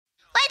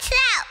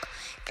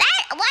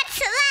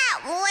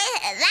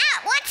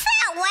What's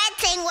that red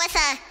thing with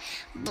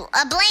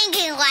a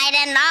blinking light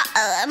and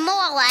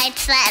more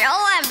lights that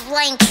aren't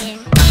blinking?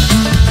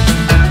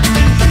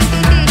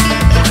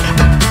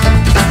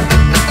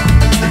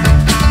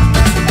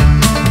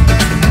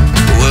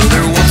 Well,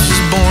 there once was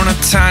born a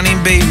tiny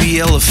baby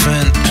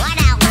elephant. What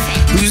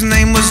elephant? Whose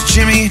name was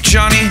Jimmy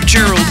Johnny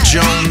Gerald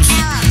Jones,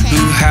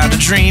 who had a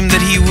dream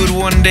that he would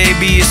one day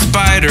be a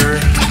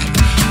spider,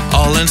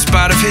 all in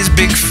spite of his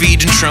big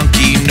feet and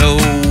chunky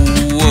nose.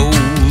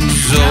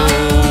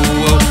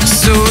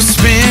 So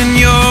spin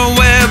your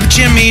web,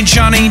 Jimmy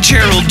Johnny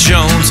Gerald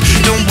Jones.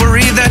 Don't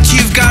worry that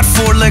you've got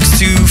 4 legs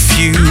too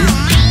few.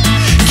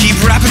 Keep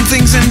wrapping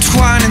things in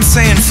twine and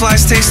saying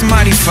flies taste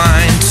mighty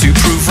fine, to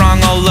prove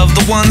wrong all of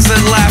the ones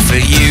that laugh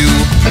at you.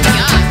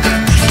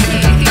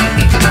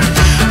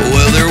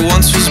 Well, there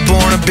once was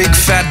born a big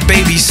fat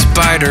baby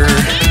spider,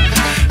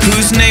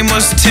 whose name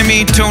was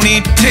Timmy,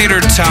 Tony,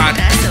 Tater, Tot.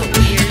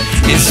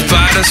 In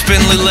spite of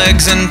spindly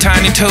legs and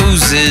tiny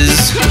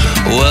toeses,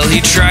 well,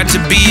 he tried to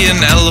be an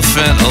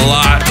elephant a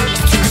lot.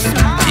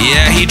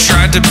 Yeah, he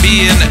tried to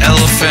be an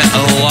elephant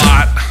a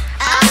lot.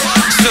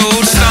 So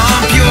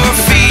stomp your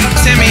feet,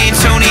 Timmy,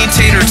 Tony,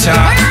 Tater,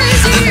 Tot.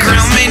 The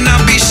ground may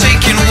not be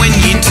shaking when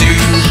you do.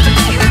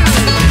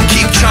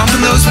 Keep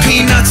chomping those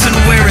peanuts and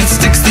wearing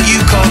sticks that you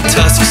call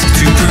tusks,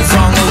 to prove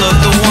wrong all of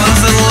the ones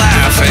that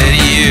laugh at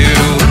you.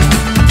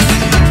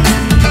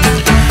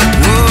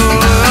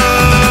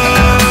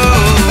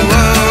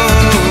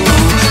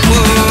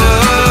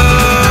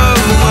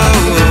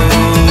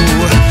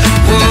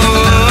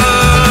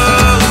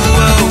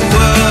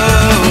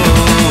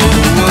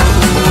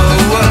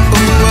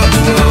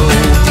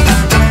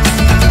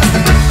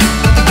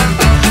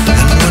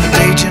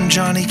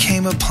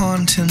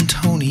 Upon Tim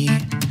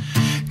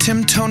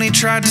Tony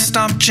tried to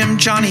stomp Jim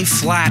Johnny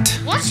flat.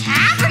 What's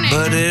happening?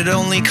 But it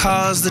only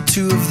caused the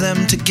 2 of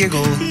them to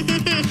giggle,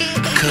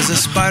 cause a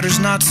spider's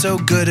not so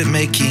good at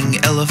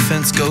making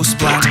elephants go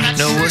splat.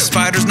 No, a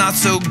spider's not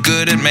so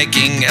good at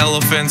making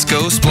elephants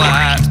go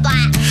splat.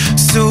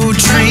 So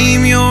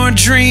dream your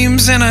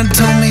dreams, and I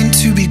don't mean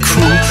to be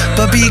cruel,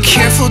 but be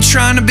careful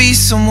trying to be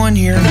someone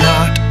you're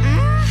not.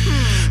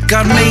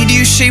 God made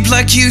you shaped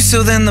like you,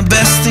 so then the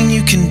best thing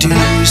you can do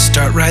is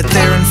start right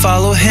there and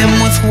follow him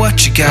with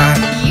what you got.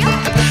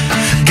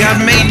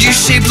 God made you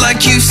shaped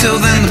like you, so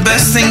then the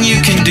best thing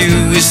you can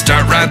do is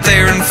start right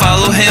there and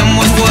follow him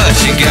with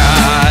what you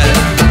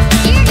got.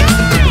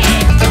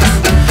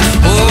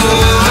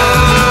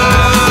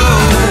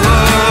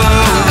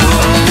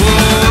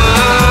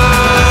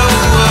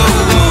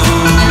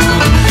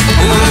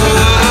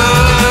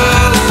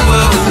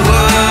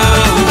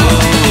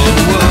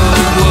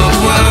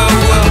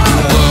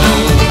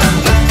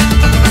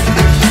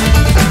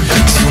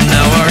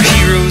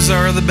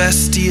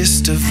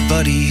 Bestiest of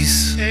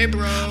buddies. Hey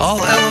bro.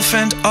 All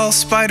elephant, all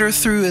spider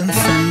through and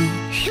through.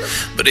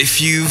 But if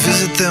you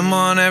visit them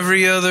on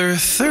every other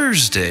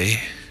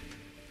Thursday,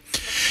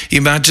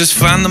 you might just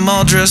find them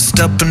all dressed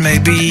up and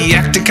maybe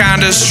acting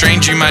kinda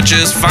strange. You might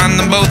just find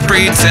them both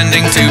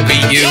pretending to be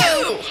you.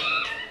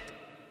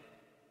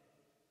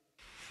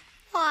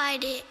 Why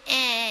did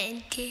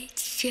Anne get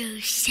so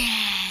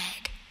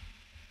sad?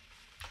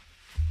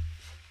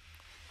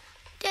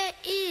 That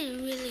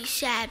is really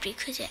sad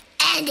because it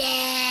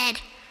ended.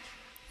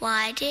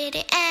 Why did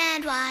it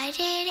end? Why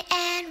did it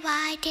end?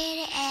 Why did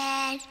it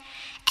end?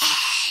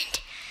 And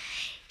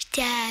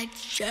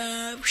that's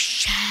so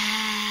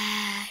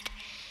sad.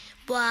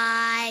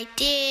 Why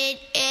did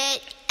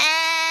it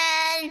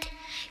end?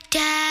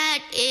 That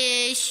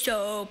is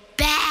so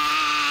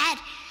bad.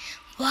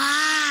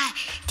 Why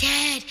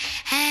did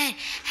it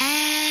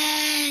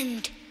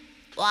end?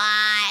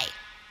 Why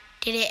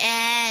did it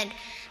end?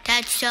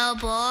 That's so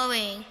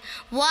boring.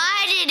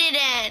 Why did it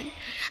end?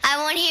 I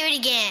want to hear it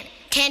again.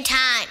 10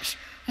 times.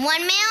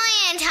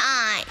 1,000,000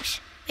 times.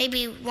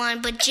 Maybe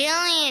 1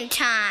 bajillion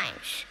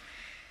times.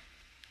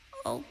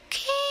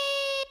 Okay.